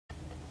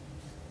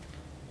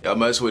Y'all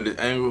mess with this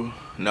angle?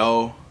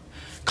 No?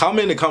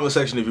 Comment in the comment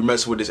section if you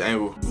mess with this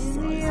angle.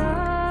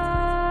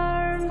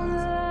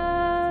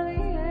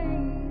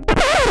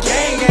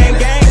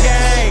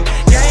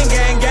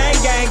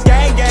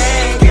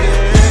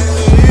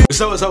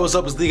 What's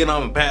up, it's LEEK and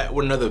I'm back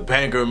with another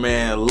banger,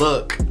 man.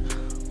 Look,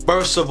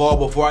 first of all,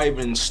 before I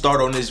even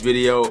start on this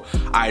video,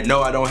 I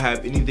know I don't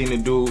have anything to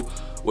do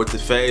with the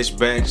Faze,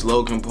 Banks,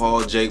 Logan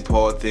Paul, Jake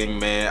Paul thing,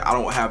 man. I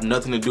don't have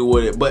nothing to do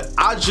with it, but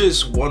I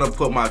just want to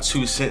put my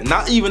 2 cents,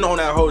 not even on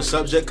that whole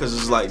subject, because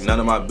it's like none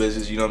of my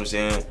business, you know what I'm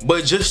saying?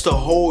 But just the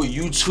whole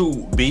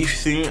YouTube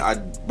beef thing,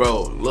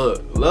 bro,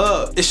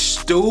 look, it's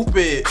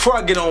stupid. Before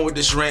I get on with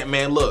this rant,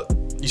 man, look.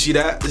 You see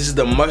that? This is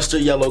the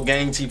mustard yellow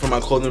gang tee from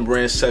my clothing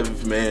brand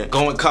 7th, man.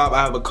 Going cop,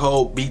 I have a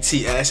code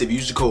BTS. If you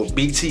use the code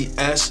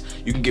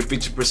BTS, you can get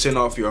 50%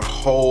 off your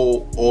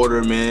whole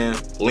order, man.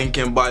 Link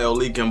in bio,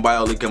 link in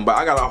bio, link in bio.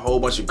 I got a whole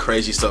bunch of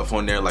crazy stuff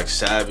on there, like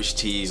savage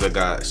tees. I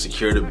got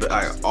security,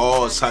 like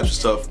all types of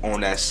stuff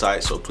on that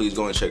site, so please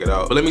go and check it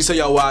out. But let me tell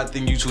y'all why I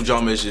think YouTube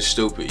drama is just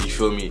stupid, you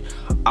feel me?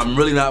 I'm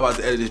really not about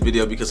to edit this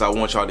video because I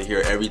want y'all to hear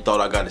every thought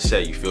I gotta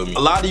say, you feel me? A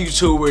lot of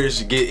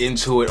YouTubers get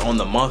into it on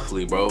the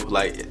monthly, bro.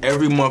 Like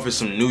every month is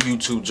some new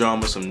YouTube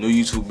drama, some new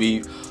YouTube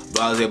beef,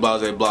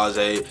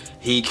 blase.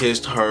 He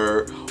kissed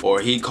her, or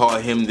he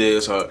called him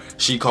this, or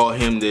she called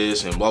him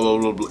this, and blah blah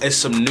blah blah. It's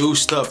some new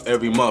stuff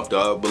every month,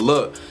 dog. But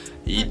look,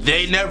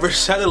 they never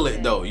settle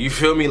it though, you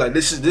feel me? Like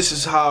this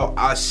is how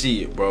I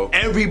see it, bro.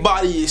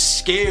 Everybody is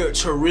scared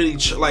to really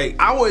like,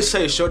 I would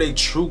say show their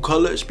true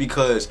colors,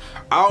 because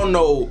I don't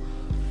know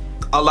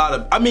a lot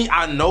of, I mean,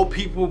 I know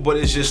people, but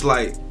it's just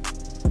like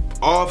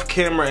off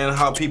camera and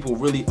how people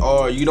really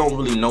are, you don't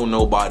really know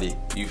nobody,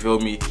 you feel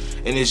me?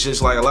 And it's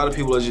just like a lot of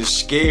people are just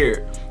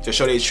scared to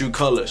show their true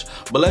colors.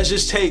 But let's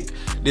just take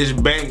this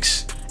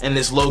Banks and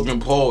this Logan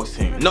Paul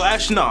thing. No,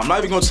 actually no, I'm not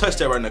even gonna touch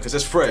that right now because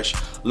it's fresh.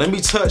 Let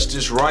me touch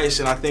this Rice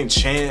and I think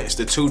Chance,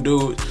 the two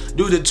dudes.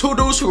 Dude, the two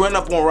dudes who ran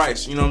up on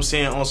Rice, you know what I'm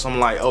saying? On some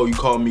like, oh, you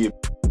called me a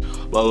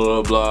blah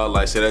blah blah,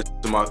 like say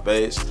that to my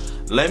face.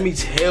 Let me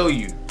tell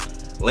you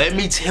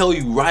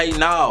right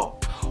now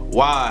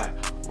why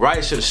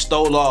Rice should have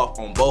stole off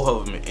on both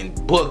of them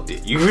and booked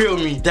it. You feel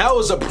me? That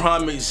was a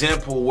prime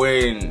example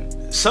when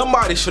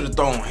somebody should have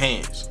thrown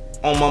hands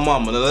on my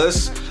mama. Now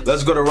let's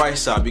go to Rice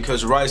side,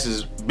 because Rice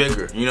is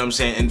bigger, you know what I'm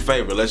saying, in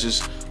favor. Let's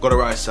just go to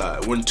Rice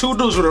side. When two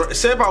dudes would have,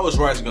 say if I was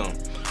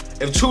RiceGum,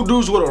 if two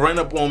dudes would have ran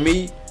up on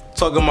me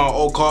talking about,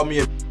 oh, call me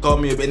a,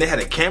 and they had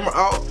a camera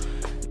out,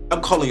 I'm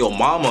calling your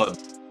mama,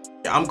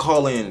 I'm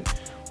calling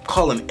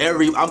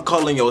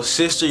your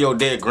sister, your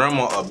dead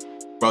grandma a,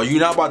 bro. You're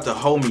not about to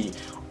hold me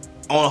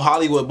on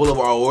Hollywood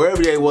Boulevard or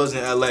wherever they was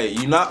in LA.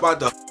 You're not about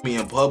to hold me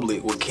in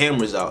public with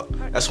cameras out.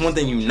 That's one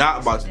thing you're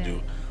not about to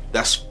do.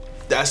 That's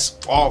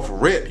off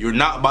rip. You're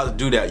not about to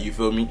do that, you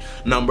feel me?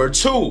 Number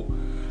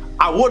 2,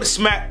 I would have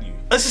smacked you.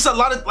 It's just a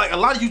lot of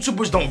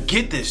YouTubers don't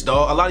get this,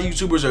 dog. A lot of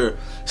YouTubers are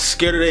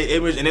scared of their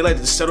image and they like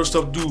to settle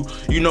stuff, do,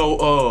 you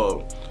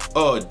know,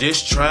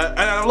 diss track.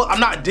 And I'm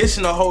not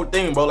dissing the whole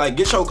thing, bro. Like,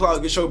 get your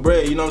clout, get your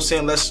bread, you know what I'm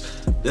saying?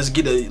 Let's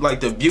get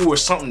the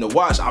viewers something to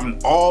watch. I'm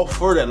all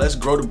for that. Let's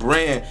grow the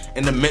brand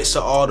in the midst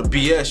of all the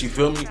BS, you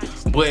feel me?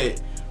 But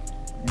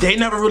they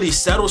never really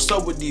settle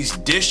stuff with these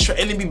diss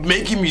tracks, and it be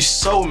making me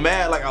so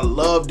mad. Like, I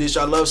love this.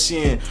 I love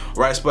seeing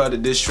Rice put out a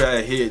diss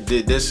track here,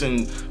 did this,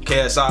 and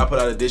KSI put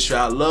out a diss track.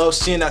 I love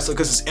seeing that stuff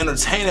because it's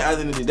entertaining at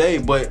the end of the day,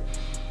 but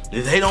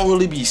they don't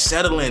really be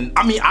settling.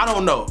 I mean, I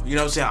don't know, you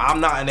know what I'm saying? I'm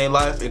not in their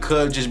life. It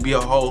could just be a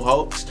whole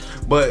hoax,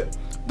 but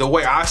the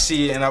way I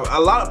see it, and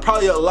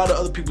probably a lot of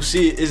other people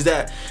see it, is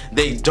that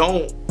they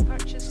don't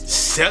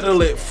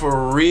settle it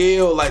for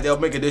real. Like, they'll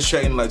make a diss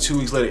track and like 2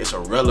 weeks later it's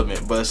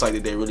irrelevant, but it's like,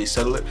 did they really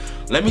settle it?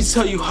 Let me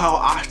tell you how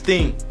I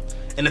think,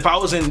 and if I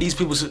was in these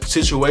people's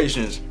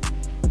situations,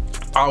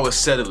 I would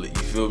settle it,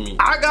 you feel me?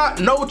 I got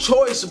no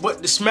choice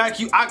but to smack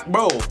you.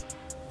 Bro,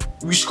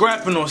 we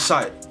scrapping on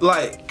site.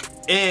 Like,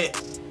 in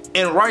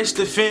Rice's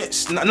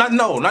defense,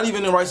 not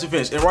even in Rice's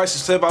defense. In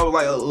Rice's defense, I was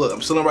like, look,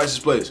 I'm still in Rice's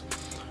place.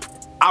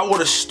 I would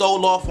have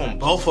stole off on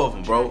both of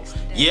them, bro.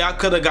 Yeah, I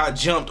could have got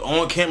jumped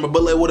on camera,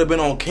 but it would have been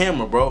on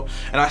camera, bro.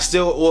 And I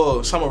still,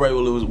 well, Summer Rae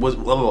really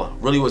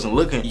wasn't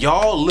looking.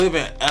 Y'all live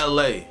in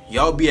LA.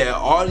 Y'all be at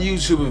all the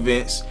YouTube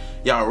events.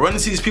 Y'all run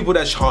into these people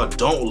that y'all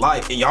don't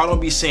like, and y'all don't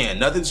be saying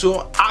nothing to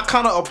them. I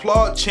kind of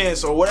applaud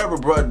Chance or whatever,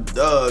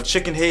 bro,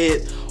 Chicken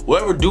Head,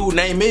 whatever dude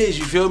name is,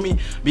 you feel me?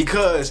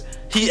 Because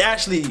he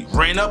actually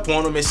ran up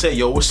on him and said,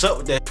 yo, what's up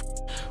with that?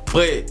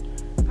 But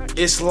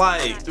it's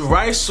like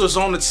Rice was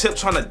on the tip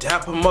trying to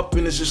dap him up,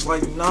 and it's just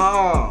like,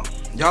 nah.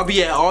 Y'all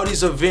be at all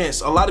these events.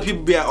 A lot of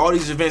people be at all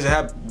these events and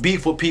have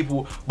beef with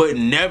people, but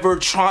never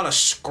trying to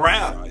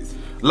scrap.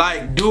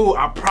 Like, dude,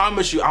 I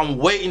promise you, I'm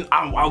waiting.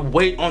 I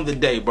wait on the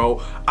day,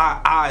 bro.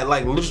 I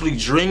like literally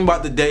dream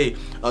about the day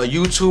a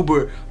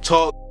YouTuber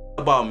talk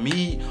about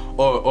me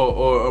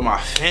or my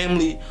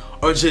family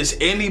or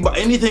just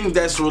anything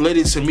that's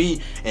related to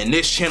me and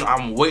this channel.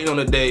 I'm waiting on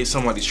the day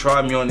somebody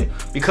try me on it,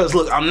 because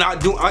look, I'm not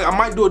doing. I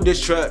might do a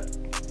diss track,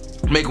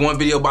 make one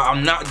video, but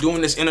I'm not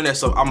doing this internet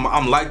stuff.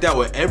 I'm like that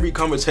with every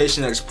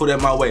conversation that's put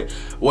in my way,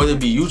 whether it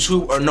be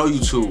YouTube or no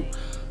YouTube.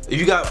 If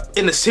you got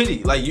in the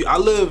city, like I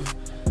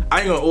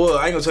ain't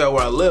gonna tell you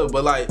where I live,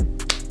 but like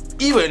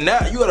even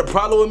that, you got a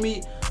problem with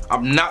me,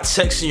 I'm not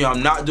texting you,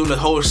 I'm not doing the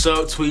whole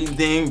subtweeting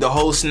thing, the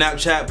whole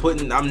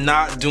Snapchat I'm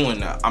not doing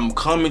that. I'm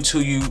coming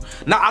to you.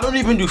 Now I don't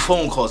even do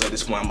phone calls at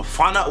this point. I'm gonna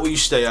find out where you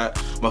stay at,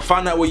 I'm gonna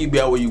find out where you be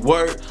at, where you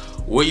work,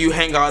 where you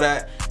hang out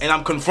at, and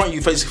I'm confronting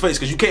you face to face,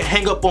 because you can't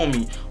hang up on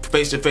me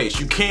face to face.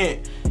 You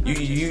can't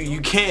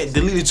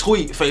delete a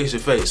tweet face to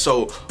face.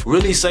 So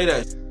really say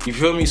that, you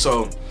feel me?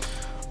 So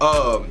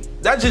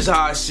that's just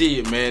how I see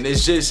it, man.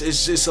 It's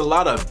just a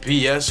lot of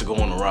BS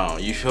going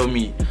around, you feel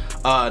me?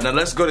 Now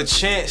let's go to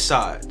Chance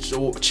side.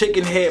 So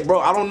Chicken Head, bro,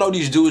 I don't know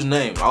these dudes'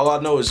 names. All I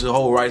know is the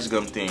whole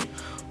RiceGum thing.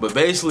 But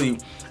basically,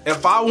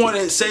 if I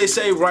wanted,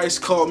 say Rice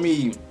called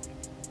me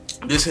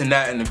this and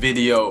that in the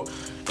video,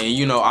 and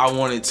you know, I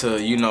wanted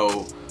to, you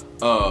know,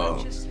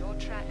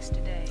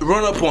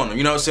 run up on him,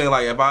 you know what I'm saying?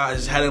 Like if I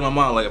just had it in my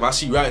mind, like if I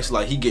see Rice,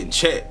 like he getting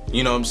checked,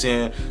 you know what I'm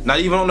saying? Not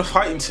even on the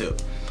fighting tip,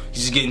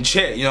 he's just getting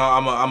checked, you know,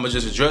 I'ma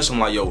just address him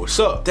like, yo, what's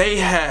up? They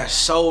had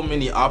so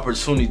many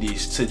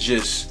opportunities to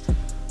just,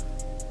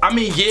 I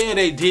mean, yeah,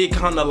 they did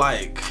kind of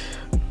like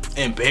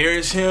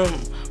embarrass him,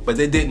 but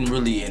they didn't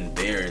really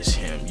embarrass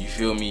him, you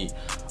feel me?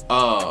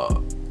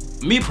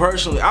 Me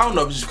personally, I don't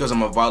know if it's just because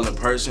I'm a violent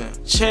person.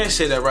 Chance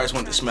said that Rice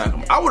wanted to smack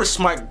him. I would have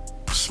smacked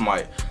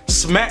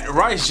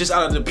Rice just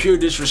out of the pure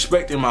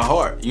disrespect in my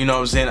heart, you know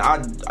what I'm saying?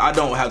 I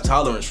don't have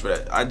tolerance for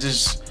that. I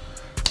just,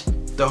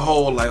 the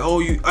whole like, oh,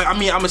 you, I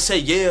mean, I'ma say,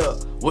 yeah,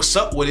 what's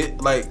up with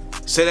it, like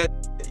say that,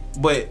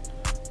 but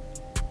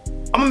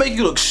I'm gonna make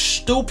you look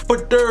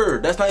stupider.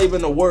 That's not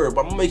even a word,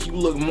 but I'm gonna make you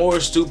look more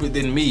stupid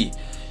than me,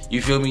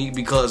 you feel me?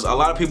 Because a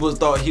lot of people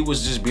thought he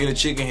was just being a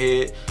chicken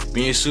head,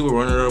 being super,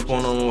 running up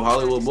on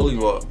Hollywood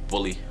Boulevard.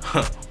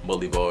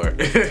 Boulevard.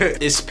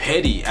 It's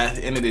petty at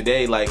the end of the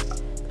day. Like,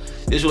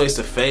 this relates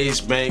to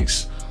Faze,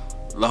 Banks,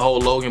 the whole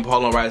Logan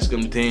Paul and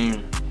RiceGum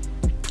thing.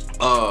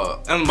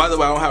 And by the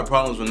way, I don't have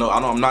problems with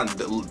I'm not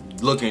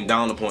looking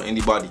down upon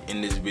anybody in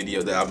this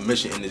video that I've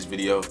mentioned in this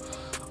video.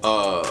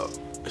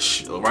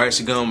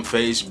 RiceGum,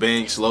 Faze,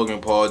 Banks,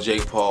 Logan Paul,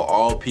 Jake Paul,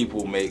 all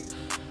people make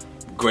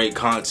great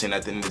content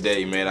at the end of the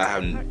day, man. I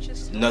have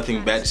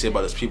nothing bad to say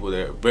about those people.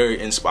 They're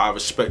very inspired. I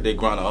respect their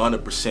grind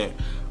 100%.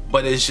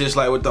 But it's just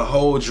like with the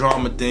whole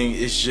drama thing,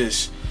 it's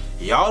just,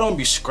 y'all don't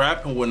be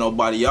scrapping with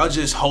nobody. Y'all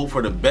just hope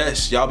for the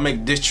best. Y'all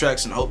make diss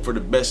tracks and hope for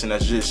the best, and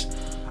that's just,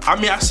 I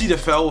mean, I see the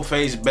fellow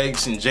Faze,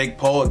 Banks, and Jake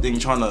Paul thing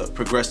trying to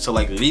progress to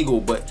like legal,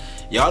 but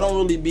y'all don't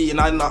really be, and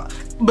I'm not,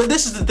 but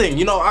this is the thing,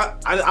 you know, I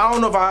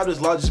don't know if I have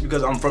this logic just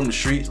because I'm from the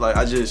streets, like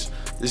this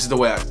is the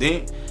way I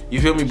think, you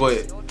feel me?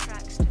 But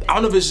I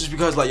don't know if it's just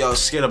because like y'all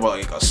scared about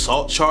like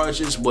assault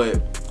charges,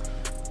 but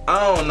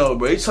I don't know,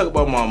 bro. You talk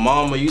about my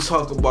mama, you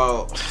talk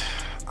about,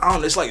 I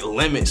don't know, it's like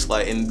limits,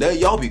 like, and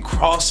y'all be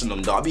crossing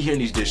them, though. I be hearing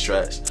these diss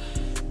tracks.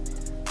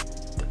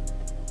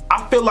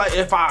 I feel like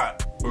if I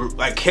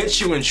like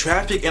catch you in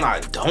traffic and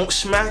I don't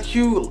smack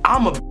you,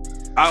 I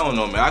don't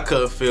know, man. I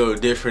could feel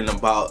different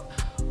about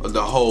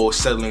the whole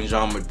settling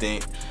drama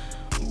thing,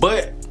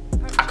 but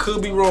I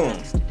could be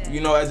wrong.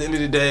 You know, at the end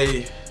of the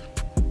day,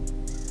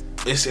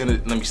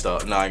 let me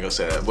stop. No, I ain't gonna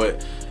say that.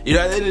 But you know,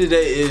 at the end of the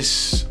day,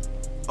 it's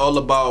all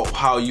about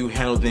how you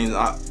handle things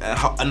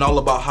and all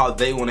about how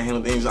they want to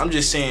handle things. I'm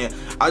just saying,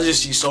 I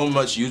just see so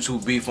much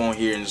YouTube beef on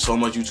here and so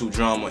much YouTube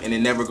drama, and it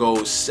never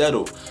goes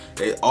settled.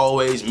 They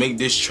always make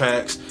diss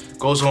tracks,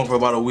 goes on for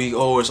about a week.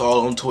 Oh, it's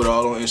all on Twitter,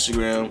 all on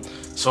Instagram.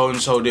 So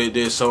and so did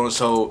this, so and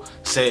so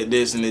said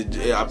this, and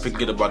I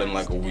forget about it in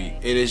like a week.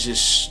 It is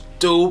just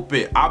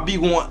stupid. I be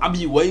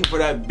waiting for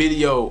that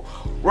video.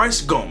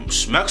 RiceGum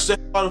smacks the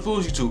out of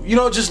Food YouTube. You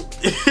know, it's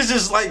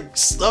just like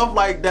stuff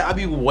like that. I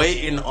be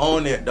waiting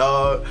on it,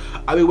 dog.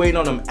 I be waiting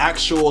on them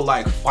actual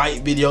like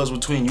fight videos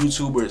between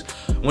YouTubers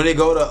when they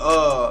go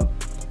to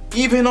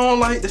even on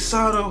like the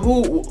side of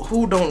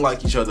who don't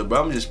like each other,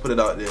 bro. I'm just put it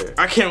out there.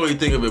 I can't really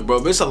think of it,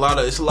 bro, but it's a lot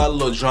of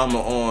little drama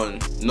on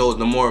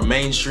the more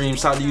mainstream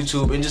side of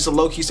YouTube and just a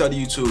low-key side of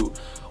YouTube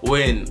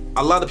when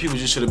a lot of people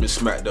just should have been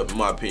smacked up, in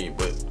my opinion.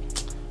 But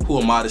who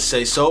am I to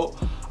say so?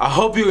 I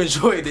hope you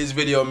enjoyed this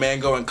video, man.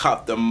 Go and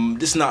cop them.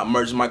 This is not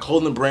merch. My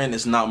clothing brand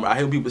is not merch. I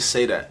hear people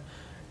say that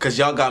because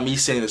y'all got me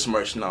saying this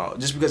merch now.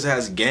 Just because it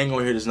has gang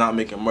on here does not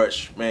make it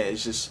merch, man.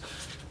 It's just,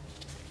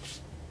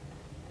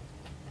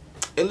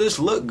 it just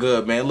look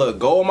good, man. Look,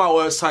 go on my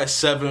website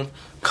 7th,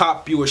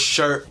 cop you a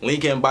shirt,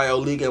 link in bio,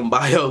 link in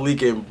bio,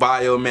 link in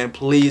bio, man.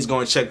 Please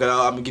go and check it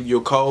out. I'm gonna give you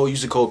a code.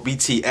 Use the code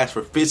BTS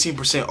for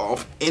 15%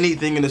 off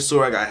anything in the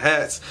store. I got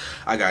hats,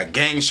 I got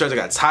gang shirts, I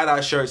got tie-dye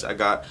shirts, I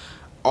got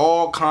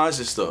all kinds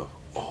of stuff,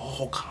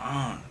 all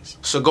kinds.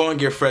 So go and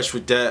get fresh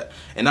with that,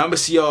 and I'm gonna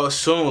see y'all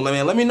soon.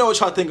 Let me know what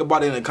y'all think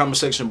about it in the comment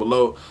section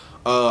below.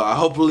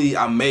 Hopefully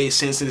I made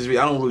sense in this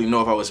video. I don't really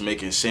know if I was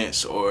making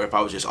sense or if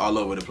I was just all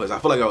over the place. I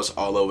feel like I was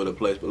all over the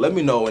place, but let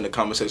me know in the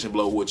comment section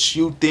below what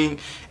you think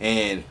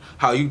and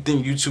how you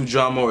think YouTube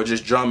drama or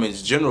just drama in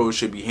general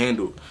should be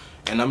handled.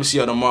 And I'm gonna see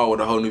y'all tomorrow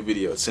with a whole new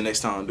video. Till next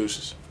time,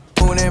 deuces.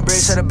 Moving in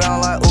bricks, had a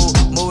bound like ooh.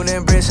 Moving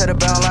in bricks, had a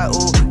bound like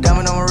ooh.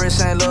 Diamond on my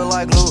wrist ain't look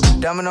like glue.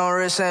 Diamond on my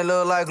wrist ain't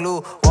look like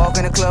glue. Walk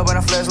in the club and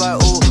I flex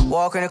like ooh.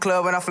 Walk in the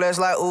club and I flex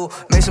like ooh.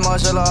 Mix some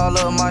marshmallow all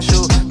up my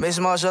shoe. Mix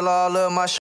some marshmallow all up my shoe.